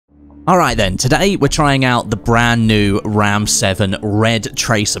Alright then, today we're trying out the brand new RAM-7 Red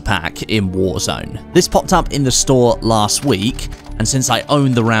Tracer Pack in Warzone. This popped up in the store last week, and since I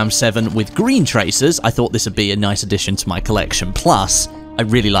own the RAM-7 with green tracers, I thought this would be a nice addition to my collection. Plus, I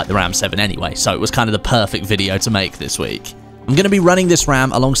really like the RAM-7 anyway, so it was kind of the perfect video to make this week. I'm going to be running this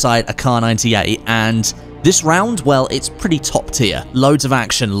RAM alongside a Kar 98, and this round, well, it's pretty top tier. Loads of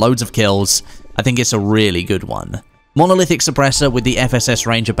action, loads of kills. I think it's a really good one. Monolithic suppressor with the FSS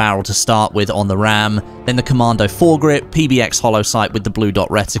Ranger barrel to start with on the RAM, then the Commando foregrip, PBX hollow sight with the blue dot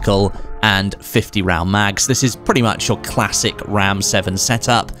reticle, and 50 round mags. This is pretty much your classic RAM-7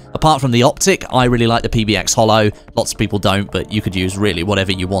 setup. Apart from the optic, I really like the PBX hollow. Lots of people don't, but you could use really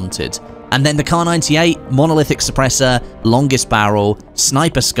whatever you wanted. And then the Kar 98, monolithic suppressor, longest barrel,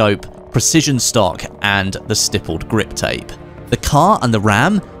 sniper scope, precision stock, and the stippled grip tape. The Kar and the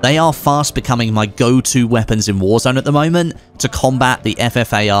RAM, they are fast becoming my go-to weapons in Warzone at the moment to combat the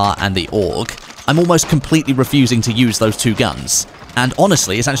FFAR and the AUG. I'm almost completely refusing to use those two guns. And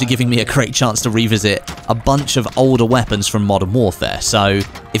honestly, it's actually giving me a great chance to revisit a bunch of older weapons from Modern Warfare. So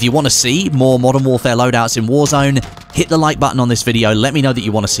if you want to see more Modern Warfare loadouts in Warzone, hit the like button on this video, let me know that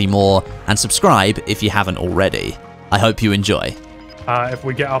you want to see more, and subscribe if you haven't already. I hope you enjoy. If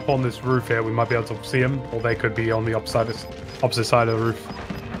we get up on this roof here, we might be able to see them, or they could be on the opposite side of the roof.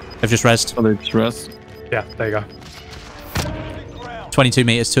 They've just rezzed. Oh, they just rezzed? Yeah, there you go. 22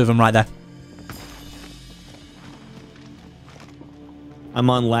 meters, two of them right there. I'm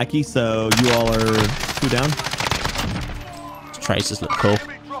on Lackey, so you all are 2 down. Tracers look cool.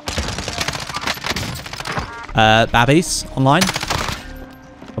 Babbies online.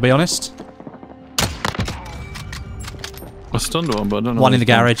 I'll be honest. I stunned one, but I don't know. One in the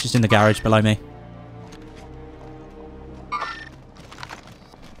garage. It's in the garage below me.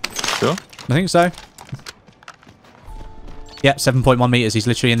 Sure? I think so. Yep, 7.1 meters. He's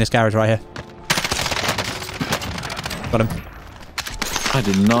literally in this garage right here. Got him. I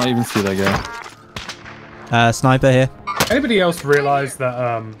did not even see that guy. Sniper here. Anybody else realize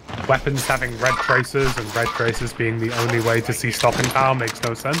that weapons having red tracers and red tracers being the only way to see stopping power makes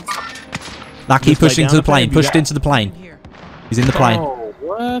no sense? Lucky pushing to the plane. Pushed into the plane. He's in the plane. Oh,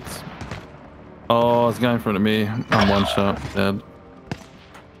 what? Oh, it's a guy in front of me. I'm one shot. Dead.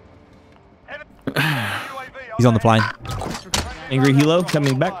 He's on the plane. Angry Helo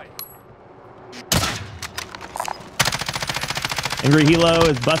coming back. Angry Helo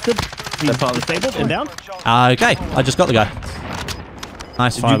is busted. He's disabled and down. Okay, I just got the guy.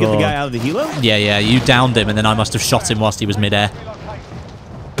 Nice Did fireball. you get the guy out of the Helo? Yeah, you downed him and then I must have shot him whilst he was midair.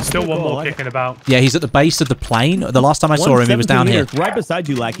 There's still one more kicking about. Yeah, he's at the base of the plane. The last time I saw him, he was down here. Right beside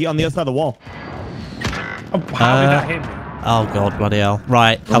you, Lackey, on the other side of the wall. Oh, how did that hit me? Oh, God, bloody hell.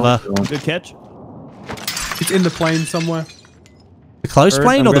 Right, cover. Good catch. It's in the plane somewhere. The close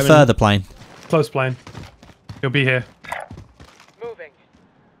plane or the further plane? Close plane. He'll be here. Moving.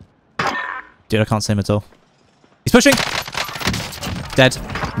 Dude, I can't see him at all. He's pushing. Dead.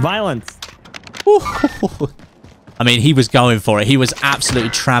 Violence. I mean, he was going for it. He was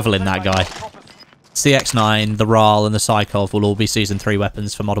absolutely traveling, that guy. CX-9, the RAL, and the Psychov will all be Season 3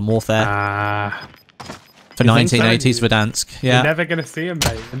 weapons for Modern Warfare. For 1980s Verdansk. Yeah. You're never going to see him,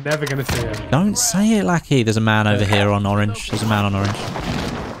 mate. You're never going to see him. Don't say it, Lackey. There's a man over here on orange. There's a man on orange.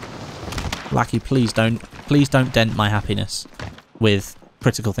 Lackey, please don't dent my happiness with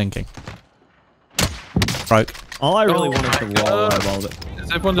critical thinking. Broke. All I really want is the wall out of all of it.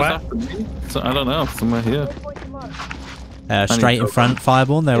 Is everyone just after me? So, I don't know. Somewhere here. Straight in front,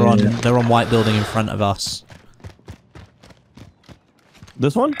 Fyrborne. They're on white building in front of us.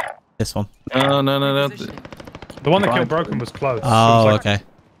 This one? This one. No. The one that killed Broken was close. Oh, okay.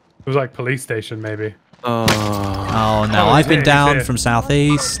 It was like police station, maybe. Oh no, I've been down from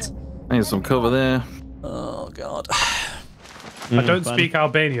southeast. I need some cover there. Oh, God. I don't speak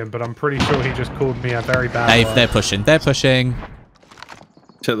Albanian, but I'm pretty sure he just called me a very bad word. They're pushing. They're pushing.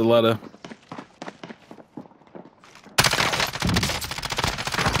 Check the ladder.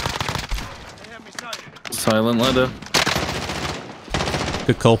 Silent ladder.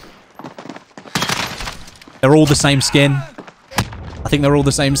 Good call. They're all the same skin. I think they're all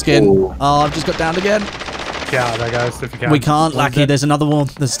the same skin. Ooh. Oh, I've just got downed again. Get out there, guys, if you can. We can't, Lackey. There's another one.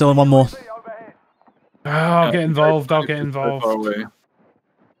 There's still one more. Oh, I'll get involved. I'll get involved.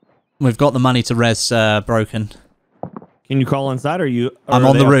 We've got the money to res Broken. Can you crawl inside, or you? Or I'm are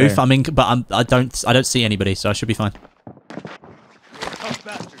on they the up roof. there? I don't see anybody, so I should be fine.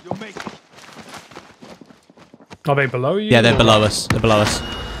 Are they below you? Yeah, they're below us. They're below us.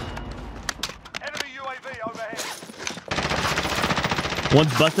 Enemy UAV overhead.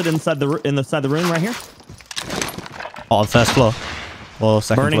 One's busted inside the room right here. Oh, on the first floor. Or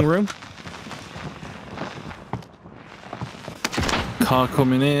second Burning floor. room. Car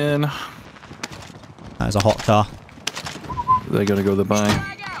coming in. That is a hot car. They're gonna go the buy.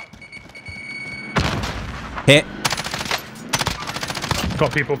 Hit.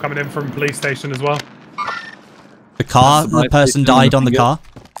 Got people coming in from police station as well. The car, That's the the person right died on the finger. car.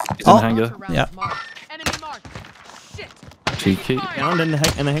 He's in Oh. the hangar. Yeah. Enemy marked. Shit. Cheeky. Down in the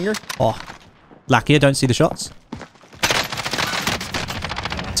hangar. Oh. Lucky I don't see the shots.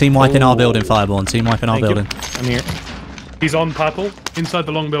 Team wiping our building, Fyrborne. Team wiping our Thank you. building. I'm here. He's on purple inside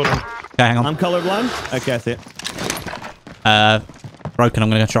the long building. Okay, hang on. I'm colorblind. Okay, I see it. Broken, I'm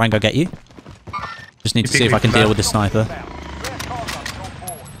going to try and go get you. Just need to see if I can deal with the sniper.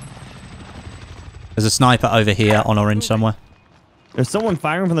 There's a sniper over here on orange somewhere. There's someone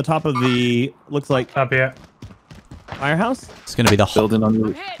firing from the top of the, looks like, Up here. firehouse. It's going to be the hot... Building on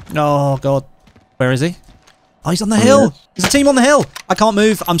you. Oh, God. Where is he? Oh, he's on the hill. There's a team on the hill. I can't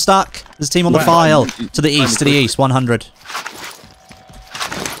move. I'm stuck. There's a team on the Where? far hill. To the east, 100.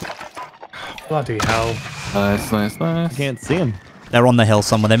 Bloody hell. Nice, nice, nice. Can't see him. They're on the hill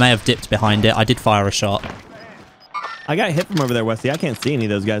somewhere. They may have dipped behind it. I did fire a shot. I got hit from over there, Westie. I can't see any of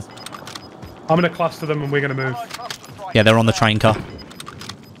those guys. I'm going to cluster them and we're going to move. Yeah, they're on the train car.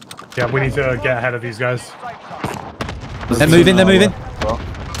 Yeah, we need to get ahead of these guys. They're moving, they're moving.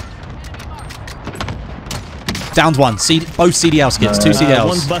 Downed one. Both CDL skits. Two One's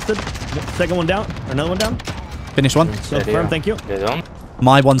CDLs. busted. Second one down. Another one down. Finish one. Confirmed, thank you.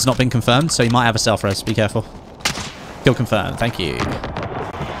 My one's not been confirmed, so you might have a self-res. Be careful. Kill confirmed. Thank you.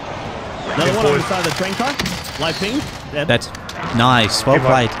 Another one on the side of the train car. Live ping. Dead. Dead. Nice. Well Team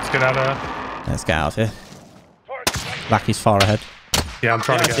wipe. played. Let's get out of there. Let's get out of here. Lucky's far ahead. Yeah, I'm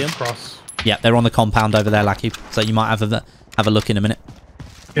trying Yeah, to I see get him. across. Yeah, they're on the compound over there, Lucky. So you might have a look in a minute.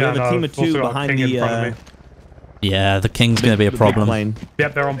 We have no, a team of I've also two got a behind ping in the, front of me. Yeah, the King's going to be a the big problem. plane.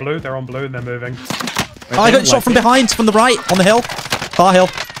 Yep, they're on blue, and they're moving. Oh, I got shot from behind, from the right, on the hill. Far hill.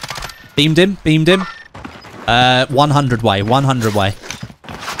 Beamed him. 100 way.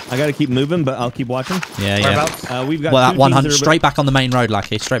 I gotta keep moving, but I'll keep watching. Yeah. Whereabouts? We've got Well, that two 100, teams that are- straight back on the main road,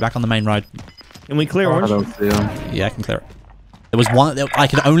 Lucky. Straight back on the main road. Can we clear I orange? don't see him. Yeah, I can clear it. There was one, I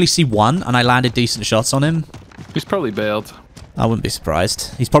could only see one, and I landed decent shots on him. He's probably bailed. I wouldn't be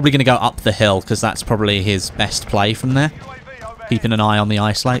surprised. He's probably going to go up the hill, because that's probably his best play from there. Keeping an eye on the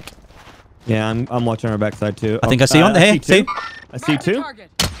ice lake. Yeah, I'm watching our backside too. I think I see one here. two. See? I see two.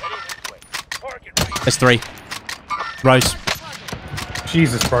 There's 3. Rose.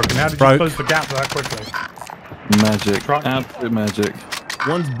 Jesus, Broken. How did Broke. you close the gap that quickly? Magic. Truck. Absolute magic.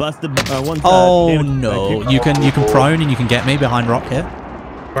 One's busted. One's. Oh damaged. no! Thank You can prone and you can get me behind rock here.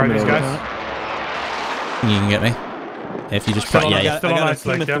 Where are these over. guys? You can get me if you just Still prone. on I Yeah, that yeah. got, I Still on got a ice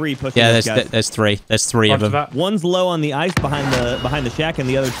team lake, of yeah? 3 pushing Yeah, these guys. there's 3. There's 3 of Roger them. that. One's low on the ice behind the shack, and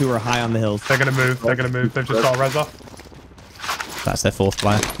the other 2 are high on the hills. They're gonna move. They're gonna move. They've just got a res off. That's their 4th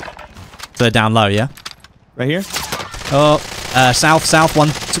player. So they're down low, yeah. Right here. Oh, south,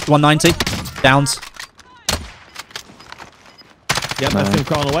 190. Downs. Yep, that's him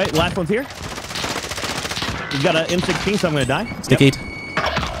crawling away. Last one's here. He's got an M16, so I'm gonna die. Stickied.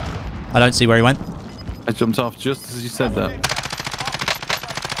 I don't see where he went. I jumped off just as you said that.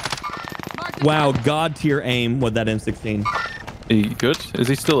 Wow, god tier aim with that M16. He good? Is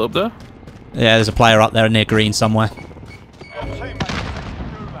he still up there? Yeah, there's a player up there near green somewhere.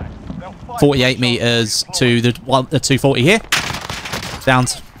 48 meters to the 240 here.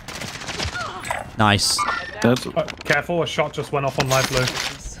 Downs. Nice. That's Careful, a shot just went off on light blue.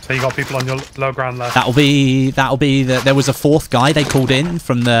 So you got people on your low ground left. That'll be there was a 4th guy they called in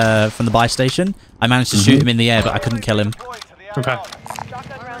from the buy station. I managed to shoot him in the air, but I couldn't kill him. Okay.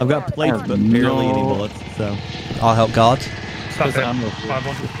 I've got plates, but barely any bullets. So I'll help guard. Stop there's it. ammo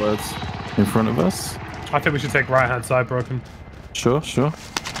 5-1. words in front of us. I think we should take right hand side, Broken. Sure, sure.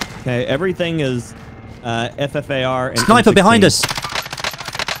 okay, everything is FFAR. And Sniper M16. behind us.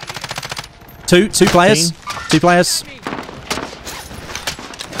 Two players. 2 players.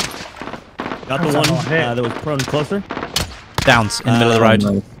 Got the How's one that not hit? that was prone closer. Downs in the middle of the road.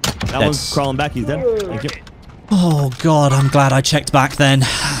 Nice. That That's- one's crawling back. He's dead. Thank you. Oh god, I'm glad I checked back then.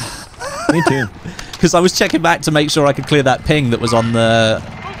 Me too. Because I was checking back to make sure I could clear that ping that was on the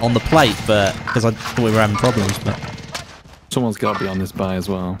plate, but because I thought we were having problems. But Someone's got to be on this buy as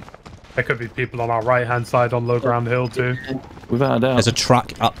well. There could be people on our right hand side on low ground hill too. Without a doubt. there's a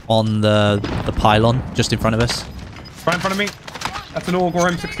truck up on the pylon just in front of us. Right in front of me. That's an Augor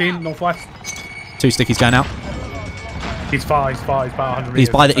M16 northwest. 2 stickies going out. He's far. He's about 100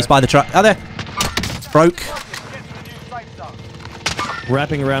 meters. He's by the truck. Oh, there. Broke.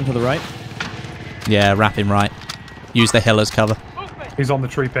 Wrapping around to the right. Yeah, wrap him right. Use the hill as cover. He's on the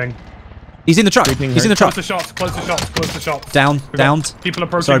tree ping. He's in the truck. Creeping He's in the Close truck. the shots, close the shots, close the shots. Down, We've got downed. People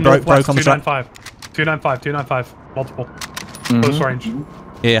approaching. Sorry, broke northwest, on the truck. 295. 295. Multiple. Close range.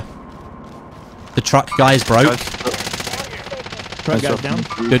 Yeah. The truck guy is broke. Truck guys down.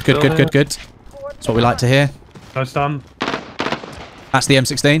 Good. That's what we like to hear. No stun. That's the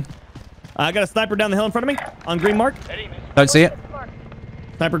M16. I got a sniper down the hill in front of me on green mark. Don't see it.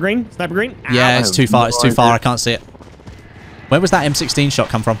 Sniper green. Sniper green. Yeah, I it's have too far. no It's too far. idea. I can't see it. Where was that M16 shot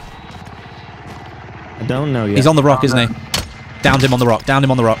come from? I don't know yet. He's on the rock, isn't he? Downed him on the rock. Downed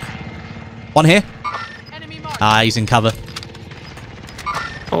him on the rock. One here. Enemy marked. Ah, he's in cover.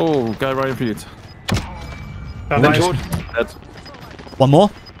 Oh, guy right in for you. That nice. That's One more.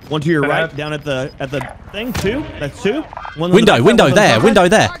 One to your right, Bad. down at the thing. Two. That's two. One on the Window. backside, Window one on the there. front Window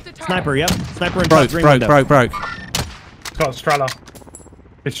side. there. Mark the target. Sniper. Yep. Sniper in Broke. top green Broke. window. Broke. Got Strela.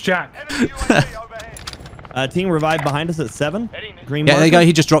 It's Jack. Team revived behind us at 7. Green Yeah, there you marker. go.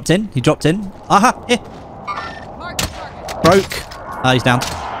 He just dropped in. He dropped in. Aha. Here. Mark the target. Broke. Ah, he's down.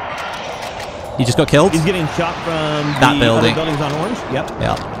 He just got killed. He's getting shot from That the building. other buildings on orange. Yep.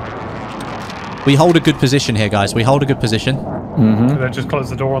 Yeah. We hold a good position here, guys. We hold a good position. Then just close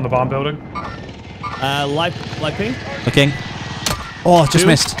the door on the bomb building. Light ping. Looking. Oh, just Two.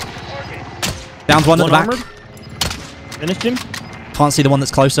 missed. Downed one at the back. armored. Finished him. Can't see the one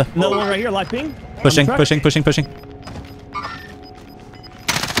that's closer. Another one right here. Light ping. Pushing. On the truck. Pushing.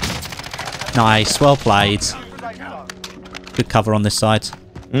 Nice. Well played. Good cover on this side.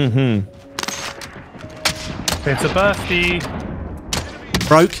 Mm-hmm. It's a birthday.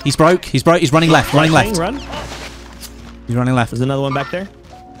 Broke. He's broke. He's running left. Running Light ping, left. Run. He's running left. There's another one back there.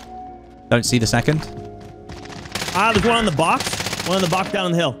 Don't see the second. There's one on the box. One on the box down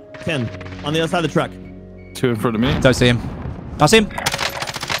on the hill. 10. On the other side of the truck. 2 in front of me. Don't see him. I see him.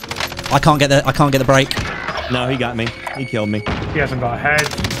 I can't get the break. No, he got me. He killed me. He hasn't got a head.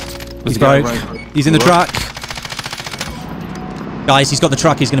 He's There's a guy broke. right- He's in the truck. Guys, he's got the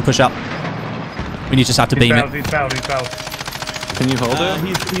truck. He's going to push up. We just have to beam it. He's failed. Can you hold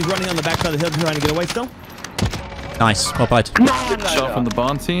it? He's running on the back side of the hill trying to get away still. Nice. Well played. Shot from the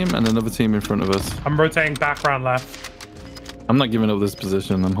barn team and another team in front of us. I'm rotating background left. I'm not giving up this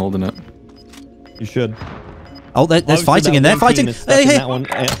position. I'm holding it. You should. Oh, there's Obviously, fighting that in there. one Fighting. team is stuck Hey, in hey. that one.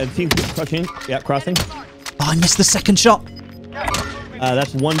 Team's crushing. Yeah, crossing. Oh, I missed the second shot.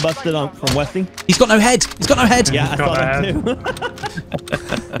 That's one busted on from Westie. He's got no head. He's got no head. Yeah, I got saw that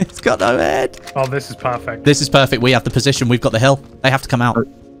that. too. He's got no head. Oh, this is perfect. This is perfect. We have the position. We've got the hill. They have to come out.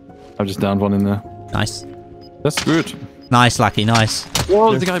 I've just downed one in there. Nice. That's good. Nice, Lackey. Nice.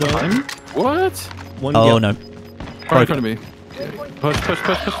 Whoa, there's a There's guy still- behind me. What? One Oh, yep. no. Right in front of me. Push.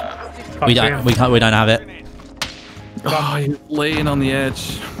 We don't have it. Oh, he's laying on the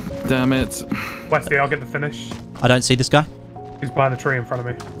edge. Damn it. Westie, I'll get the finish. I don't see this guy. He's behind the tree in front of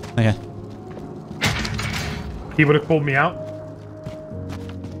me. Okay. He would have called me out.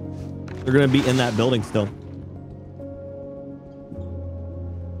 They're gonna be in that building still.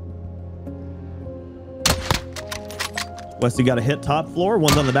 Westie got a hit top floor.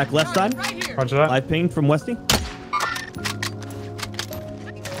 One's on the back left side. Right here. Roger that. Live ping from Westie.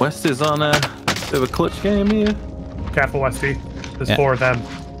 West is on a bit of a clutch game here. Careful, Westie. There's Yeah. 4 of them.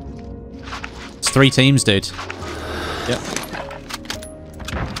 It's 3 teams, dude. Yep.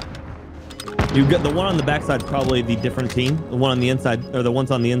 You've got the one on the backside, probably the different team. The one on the inside, or the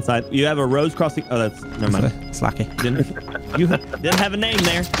ones on the inside. You have a rose crossing. Oh, that's never mind. It's Lackey. You didn't have a name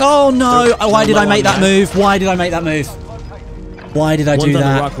there. Oh, no. There's Why did no I make on that that. move? Why did I make that move? Why did I One's do on the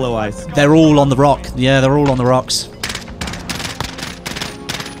that? rock, low ice. They're all on the rock. Yeah, they're all on the rocks.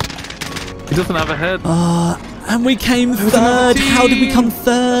 He doesn't have a head. And we came third. How did we come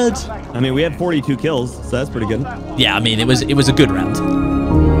third? I mean, we had 42 kills, so that's pretty good. Yeah, I mean, it was a good round.